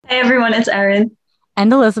Hey everyone, it's Erin,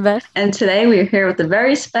 And Elizabeth. and today we're here with a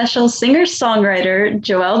very special singer-songwriter,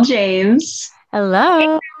 Joelle James.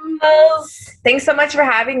 Hello. Girls. Thanks so much for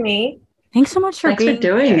having me. Thanks so much for Thanks for being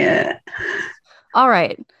doing here. it. All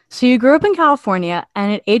right. So you grew up in California,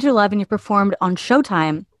 and at age 11, you performed on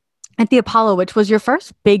Showtime at the Apollo, which was your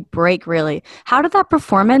first big break, really. How did that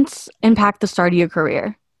performance impact the start of your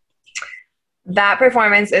career? That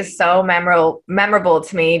performance is so memorable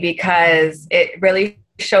to me because it really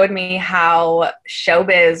showed me how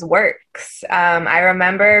showbiz works. I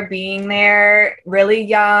remember being there really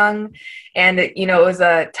young, and it was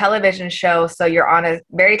a television show, so you're on a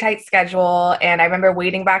very tight schedule. And I remember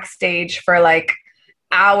waiting backstage for like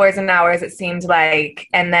hours and hours, it seemed like,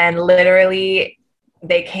 and then literally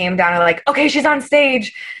they came down and like, okay, she's on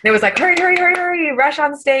stage. And it was like, hurry, hurry, hurry, hurry, rush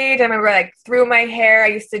on stage. I remember like through my hair. I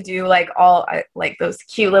used to do like all like those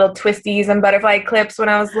cute little twisties and butterfly clips when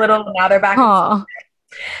I was little. Now they're back in. Oh,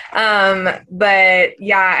 But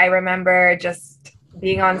yeah, I remember just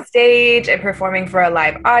being on stage and performing for a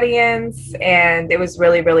live audience, and it was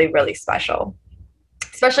really, really, really special,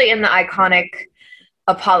 especially in the iconic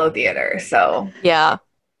Apollo Theater. So yeah.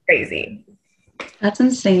 crazy. That's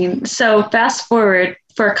insane. So fast forward,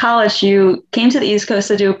 for college, you came to the East Coast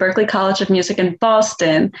to do Berklee College of Music in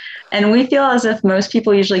Boston, and we feel as if most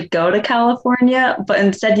people usually go to California, but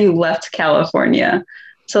instead you left California.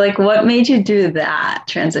 So like what made you do that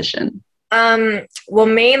transition? Well,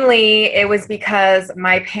 mainly it was because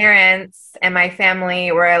my parents and my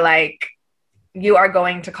family were like, you are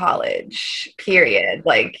going to college, period.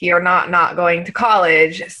 Like you're not going to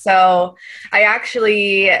college. So I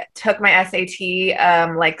actually took my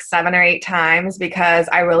SAT like 7 or 8 times because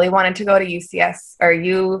I really wanted to go to UCS or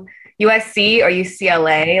USC or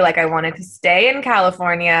UCLA. Like I wanted to stay in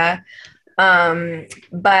California.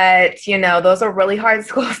 But those are really hard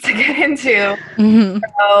schools to get into. Hmm.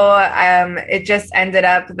 So it just ended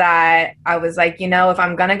up that I was like, if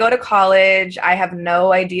I'm going to go to college, I have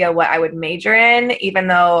no idea what I would major in, even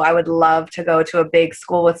though I would love to go to a big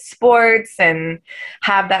school with sports and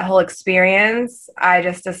have that whole experience. I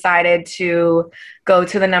just decided to go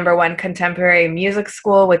to the number one contemporary music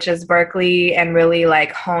school, which is Berklee, and really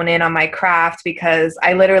like hone in on my craft because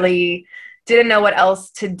I literally didn't know what else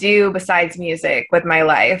to do besides music with my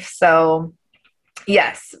life. So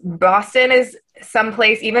yes, Boston is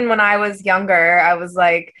someplace, even when I was younger, I was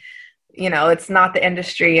like, it's not the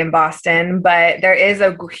industry in Boston, but there is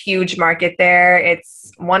a huge market there.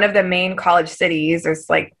 It's one of the main college cities. There's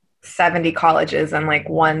like 70 colleges in like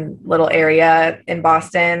one little area in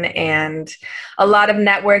Boston, and a lot of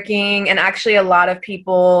networking, and actually a lot of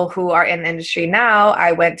people who are in the industry now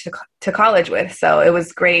I went to college with. So it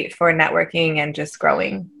was great for networking and just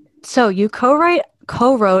growing. So you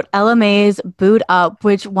co-wrote Ella Mae's "Boot Up,"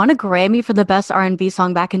 which won a Grammy for the best R&B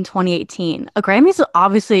song back in 2018. A Grammy is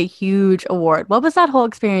obviously a huge award. What was that whole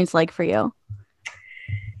experience like for you?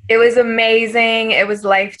 It was amazing. It was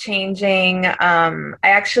life changing. I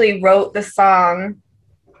actually wrote the song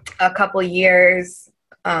a couple years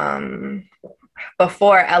um,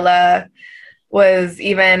 before Ella was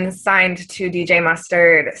even signed to DJ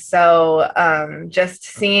Mustard. So just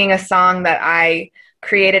seeing a song that I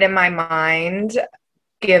created in my mind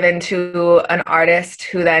given to an artist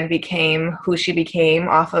who then became who she became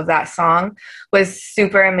off of that song was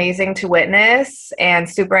super amazing to witness and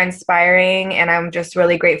super inspiring. And I'm just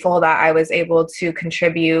really grateful that I was able to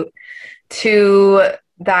contribute to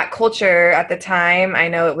that culture at the time. I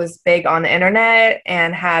know it was big on the internet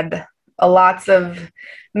and had lots of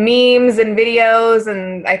memes and videos.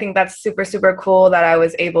 And I think that's super, super cool that I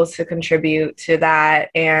was able to contribute to that.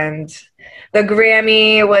 And the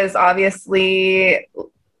Grammy was obviously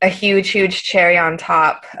a huge, huge cherry on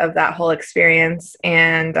top of that whole experience.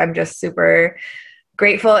 And I'm just super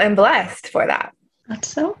grateful and blessed for that. That's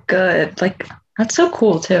so good. Like that's so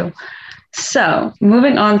cool too. So,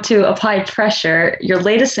 moving on to Apply Pressure, your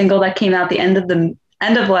latest single that came out the end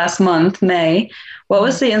of last month, May. What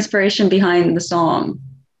was the inspiration behind the song?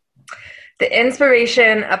 The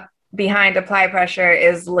inspiration behind Apply Pressure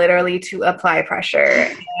is literally to apply pressure.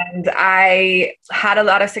 And I had a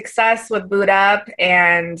lot of success with Boot Up,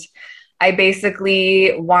 and I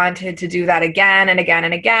basically wanted to do that again and again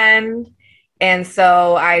and again. And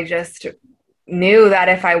so I just knew that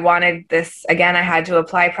if I wanted this again, I had to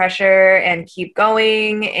apply pressure and keep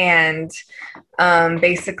going. And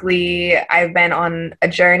basically, I've been on a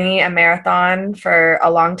journey, a marathon for a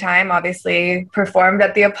long time. Obviously, performed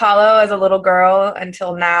at the Apollo as a little girl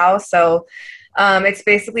until now. So it's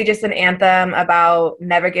basically just an anthem about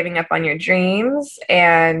never giving up on your dreams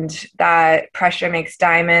and that pressure makes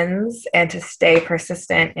diamonds and to stay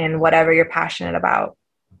persistent in whatever you're passionate about.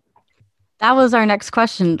 That was our next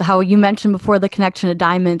question. How you mentioned before the connection to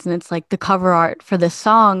diamonds, and it's like the cover art for this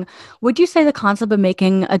song. Would you say the concept of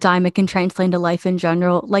making a diamond can translate into life in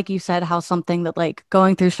general? Like you said, how something that like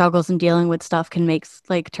going through struggles and dealing with stuff can make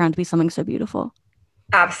like turn to be something so beautiful.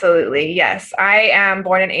 Absolutely. Yes. I am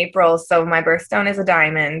born in April, so my birthstone is a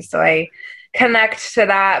diamond. So I connect to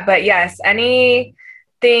that. But yes, anything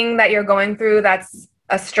that you're going through that's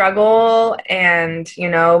a struggle and,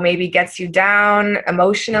 maybe gets you down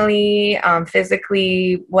emotionally,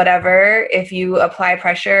 physically, whatever, if you apply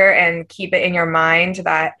pressure and keep it in your mind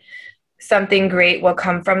that something great will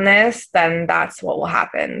come from this, then that's what will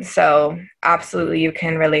happen. So absolutely, you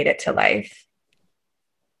can relate it to life.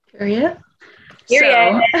 Period.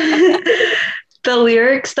 Period. So the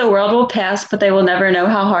lyrics, the world will pass, but they will never know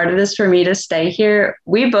how hard it is for me to stay here.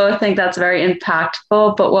 We both think that's very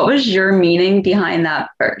impactful, but what was your meaning behind that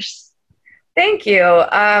verse? Thank you.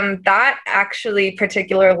 That actually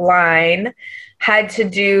particular line had to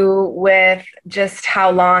do with just how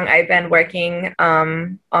long I've been working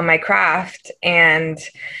on my craft. And,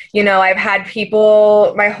 I've had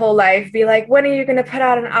people my whole life be like, when are you going to put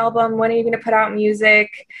out an album? When are you going to put out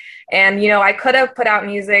music? And, I could have put out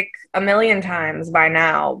music a million times by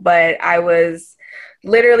now, but I was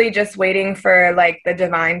literally just waiting for like the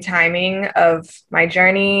divine timing of my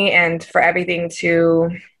journey and for everything to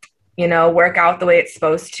work out the way it's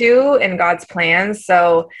supposed to in God's plans.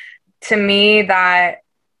 So to me, that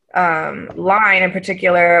line in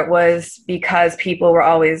particular was because people were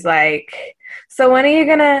always like, so when are you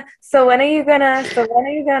gonna, so when are you gonna, so when are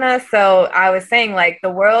you gonna? So I was saying like the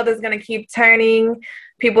world is gonna keep turning.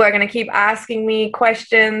 People are gonna keep asking me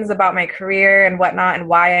questions about my career and whatnot and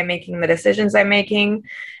why I'm making the decisions I'm making.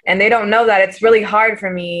 And they don't know that it's really hard for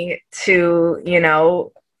me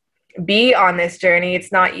to, be on this journey.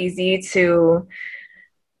 It's not easy to,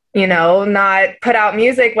 not put out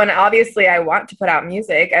music when obviously I want to put out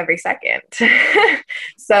music every second.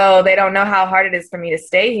 So they don't know how hard it is for me to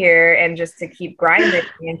stay here and just to keep grinding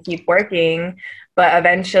and keep working. But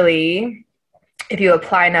eventually, if you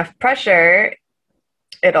apply enough pressure,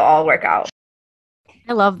 it'll all work out.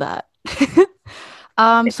 I love that.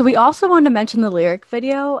 So we also wanted to mention the lyric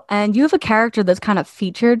video, and you have a character that's kind of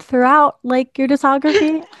featured throughout like your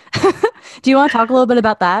discography. Do you want to talk a little bit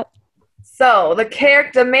about that? So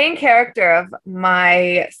the main character of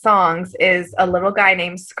my songs is a little guy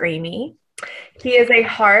named Screamy. He is a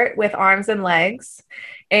heart with arms and legs,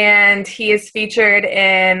 and he is featured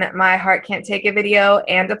in My Heart Can't Take It video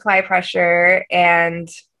and Apply Pressure. And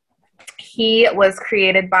he was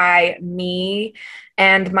created by me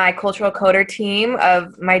and my cultural coder team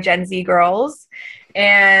of my Gen Z girls.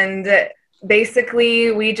 And basically,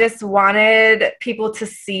 we just wanted people to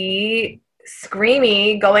see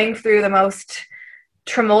Screamy going through the most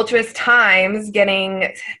tumultuous times,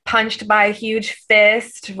 getting punched by a huge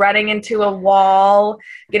fist, running into a wall,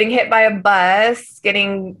 getting hit by a bus,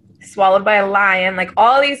 getting swallowed by a lion, like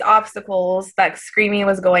all these obstacles that Screamy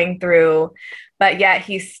was going through, but yet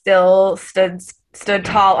he still stood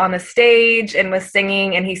tall on the stage and was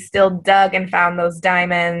singing, and he still dug and found those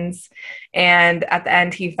diamonds. And at the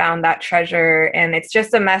end, he found that treasure. And it's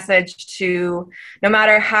just a message to, no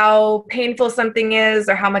matter how painful something is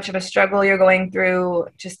or how much of a struggle you're going through,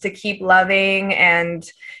 just to keep loving and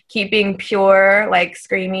keep being pure like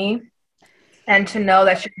Screamy, and to know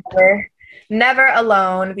that you're never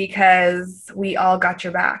alone, because we all got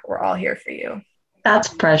your back. We're all here for you. That's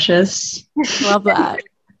precious. Love that.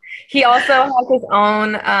 He also has his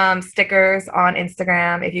own stickers on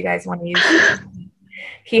Instagram if you guys want to use them.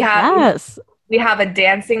 We have a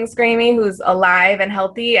dancing Screamy who's alive and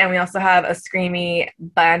healthy, and we also have a Screamy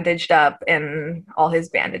bandaged up in all his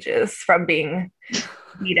bandages from being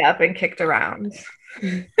beat up and kicked around.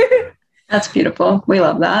 That's beautiful. We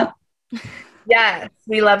love that. Yes,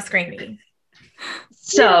 we love Screamy.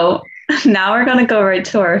 So now we're going to go right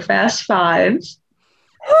to our fast fives.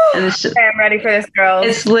 And it's just, okay, I'm ready for this, girls.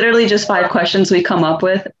 It's literally just 5 questions we come up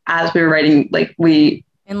with as we were writing.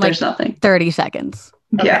 There's nothing. 30 seconds.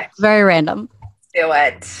 Okay. Yeah. Very random. Do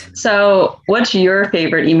it. So what's your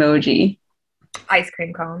favorite emoji? Ice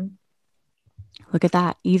cream cone. Look at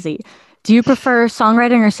that. Easy. Do you prefer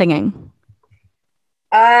songwriting or singing?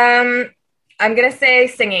 I'm going to say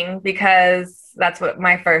singing, because that's what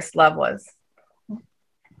my first love was.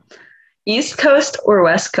 East Coast or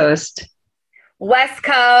West Coast? West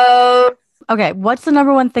Coast. Okay. What's the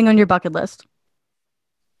number one thing on your bucket list?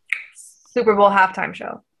 Super Bowl halftime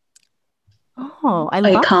show. Oh, I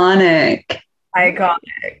love Iconic.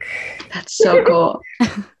 Iconic. That's so cool.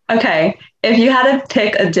 Okay. If you had to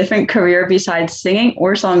pick a different career besides singing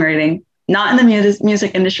or songwriting, not in the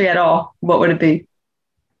music industry at all, what would it be?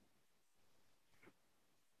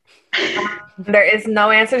 There is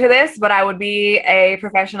no answer to this, but I would be a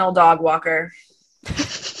professional dog walker.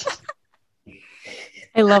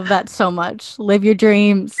 I love that so much. Live your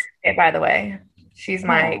dreams. Okay, by the way, she's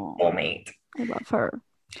my soulmate. I love her.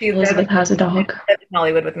 She Elizabeth has a dog. lives in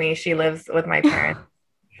Hollywood with me. She lives with my parents.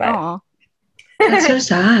 But that's so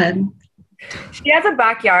sad. She has a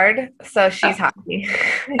backyard, so she's happy.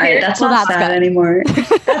 All right, that's not sad good. Anymore.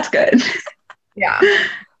 That's good. Yeah.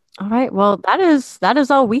 All right. Well, that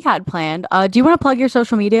is all we had planned. Do you want to plug your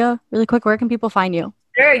social media really quick? Where can people find you?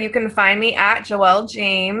 Sure. You can find me at Joelle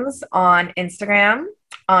James on Instagram,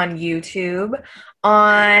 on YouTube,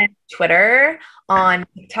 on Twitter, on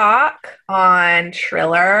TikTok, on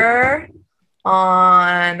Triller,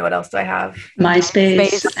 on what else do I have?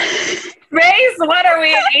 MySpace. Race, what are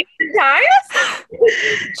we, ancient times?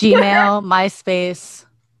 Gmail, MySpace.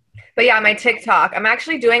 But yeah, my TikTok. I'm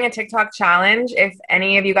actually doing a TikTok challenge. If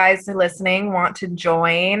any of you guys listening want to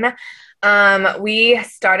join, we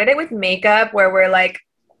started it with makeup where we're like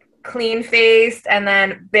clean faced and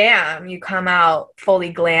then bam, you come out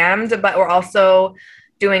fully glammed. But we're also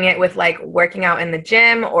doing it with like working out in the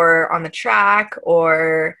gym or on the track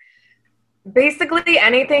or basically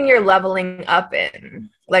anything you're leveling up in.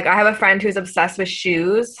 Like I have a friend who's obsessed with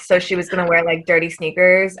shoes, so she was gonna wear like dirty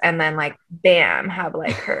sneakers and then like bam, have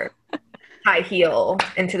like her high heel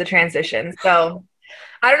into the transition. So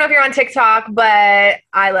I don't know if you're on TikTok, but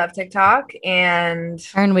I love TikTok and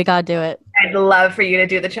we gotta do it. I'd love for you to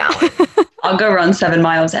do the challenge. I'll go run 7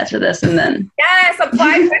 miles after this and then yes,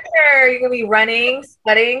 apply pressure. You're gonna be running,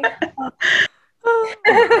 sweating.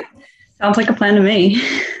 Sounds like a plan to me.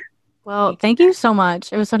 Well, thank you so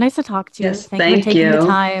much. It was so nice to talk to you. Yes, thank you for taking the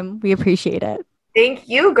time. We appreciate it. Thank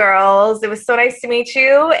you, girls. It was so nice to meet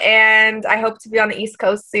you, and I hope to be on the East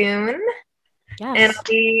Coast soon. Yes. And I'll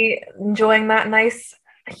be enjoying that nice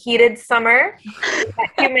heated summer.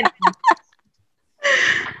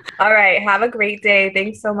 All right. Have a great day.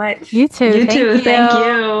 Thanks so much. You too. Thank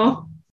you.